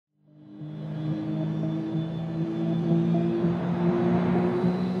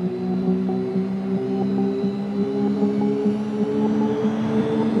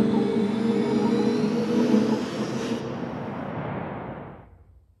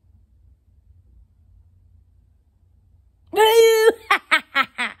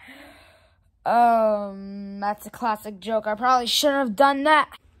That's a classic joke. I probably shouldn't have done that.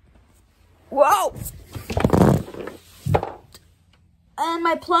 Whoa! And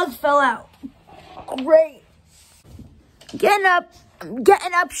my plug fell out. Great. Getting up. I'm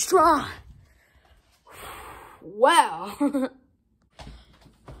getting up strong. Wow.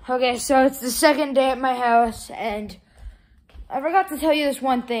 Okay, so it's the second day at my house, and I forgot to tell you this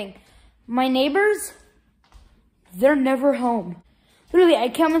one thing. My neighbors, they're never home. Literally, I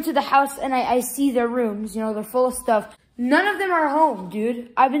come into the house and I see their rooms, you know, they're full of stuff. None of them are home,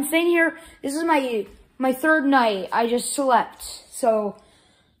 dude. I've been staying here, this is my third night. I just slept, so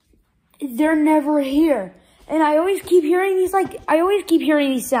they're never here. And I always keep hearing these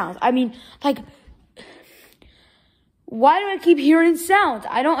sounds. I mean, like, why do I keep hearing sounds?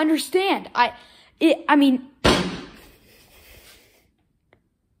 I don't understand. I mean,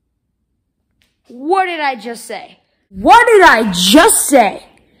 what did I just say? What did I just say?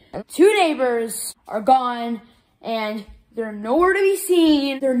 2 neighbors are gone and they're nowhere to be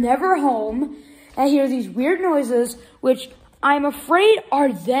seen. They're never home. I hear these weird noises, which I'm afraid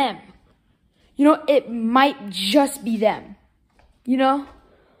are them. You know, it might just be them. You know?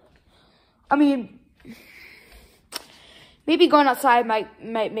 I mean, maybe going outside might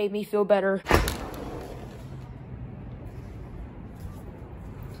make me feel better.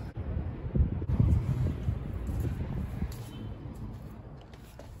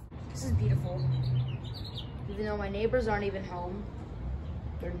 This is beautiful. Even though my neighbors aren't even home.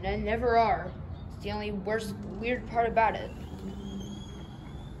 They never are. It's the only weird part about it.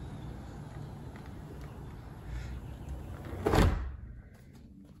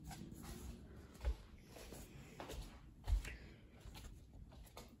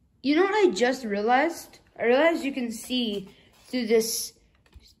 You know what I just realized? I realized you can see through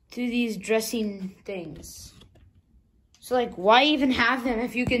these dressing things. So like, why even have them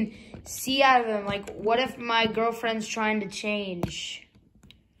if you can see out of them? Like, what if my girlfriend's trying to change?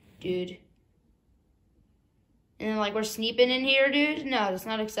 Dude. And then like, we're sneaking in here, dude? No, that's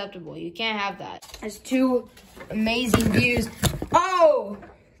not acceptable. You can't have that. There's 2 amazing views. Oh,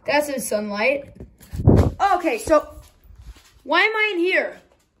 that's in sunlight. Okay, so why am I in here?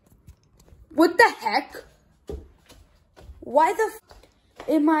 What the heck? Why the f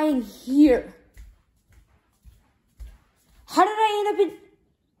am I in here? How did I end up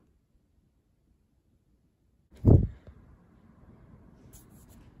in...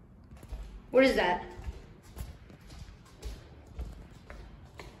 What is that?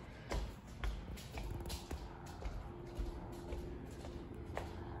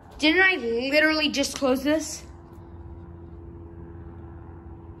 Didn't I literally just close this?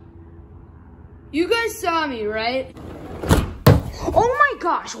 You guys saw me, right? Oh my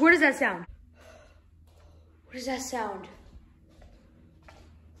gosh, what does that sound? What does that sound?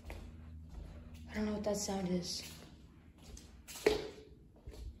 I don't know what that sound is.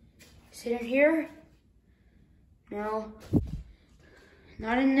 Is it in here? No.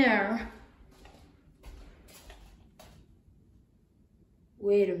 Not in there.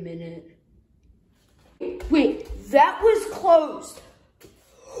 Wait a minute. Wait, that was closed.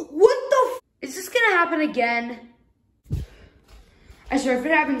 What the f? Is this gonna happen again? I swear, if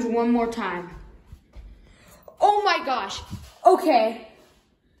it happens one more time. Oh my gosh. Okay.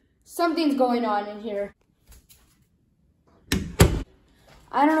 Something's going on in here.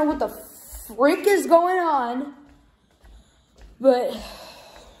 I don't know what the frick is going on, but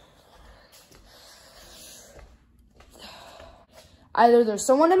either there's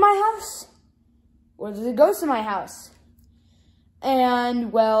someone in my house or there's a ghost in my house.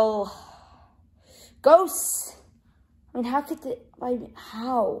 And well, ghosts. I mean, how could they, like,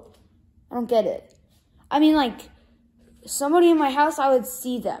 how? I don't get it. I mean, like, somebody in my house, I would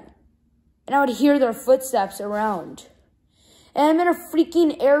see them. And I would hear their footsteps around. And I'm in a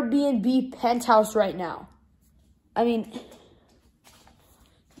freaking Airbnb penthouse right now. I mean,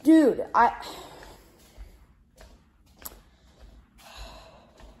 dude,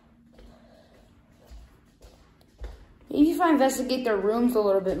 maybe if I investigate their rooms a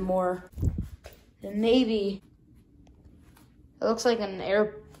little bit more, then maybe it looks like an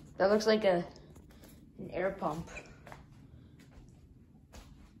air pump.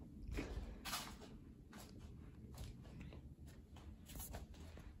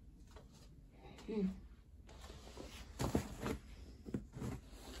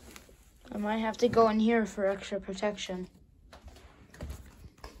 I might have to go in here for extra protection.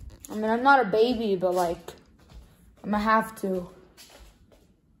 I mean, I'm not a baby, but like, I'm gonna have to.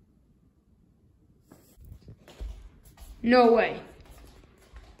 No way.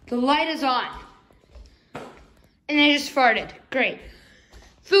 The light is on. And I just farted. Great.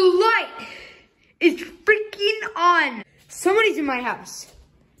 The light is freaking on. Somebody's in my house.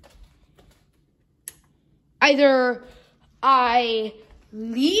 Either I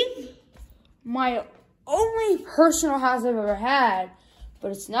leave my only personal house I've ever had,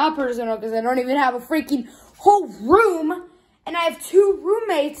 but it's not personal because I don't even have a freaking whole room, and I have 2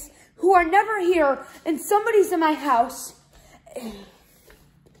 roommates who are never here, and somebody's in my house. I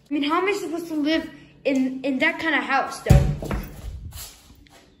mean, how am I supposed to live in that kind of house, though?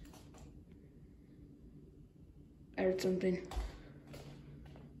 I heard something.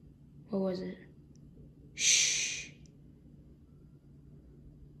 What was it? Shh.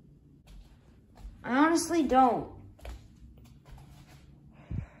 I honestly don't.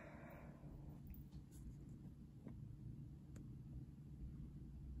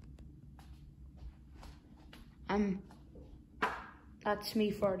 That's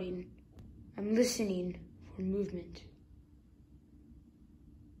me farting. I'm listening for movement.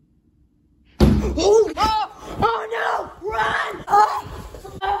 Oh, oh no! Run!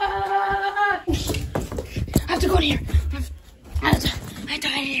 I have to go in here. I have to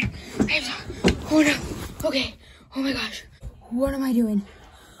hide in here. Oh no. Okay. Oh my gosh. What am I doing?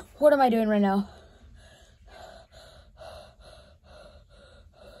 What am I doing right now?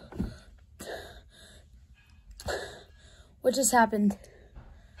 What just happened?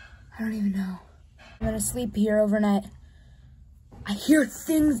 I don't even know. I'm gonna sleep here overnight. I hear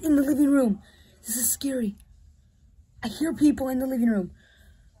things in the living room. This is scary. I hear people in the living room.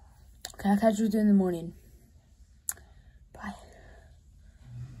 Okay, I'll catch you in the morning.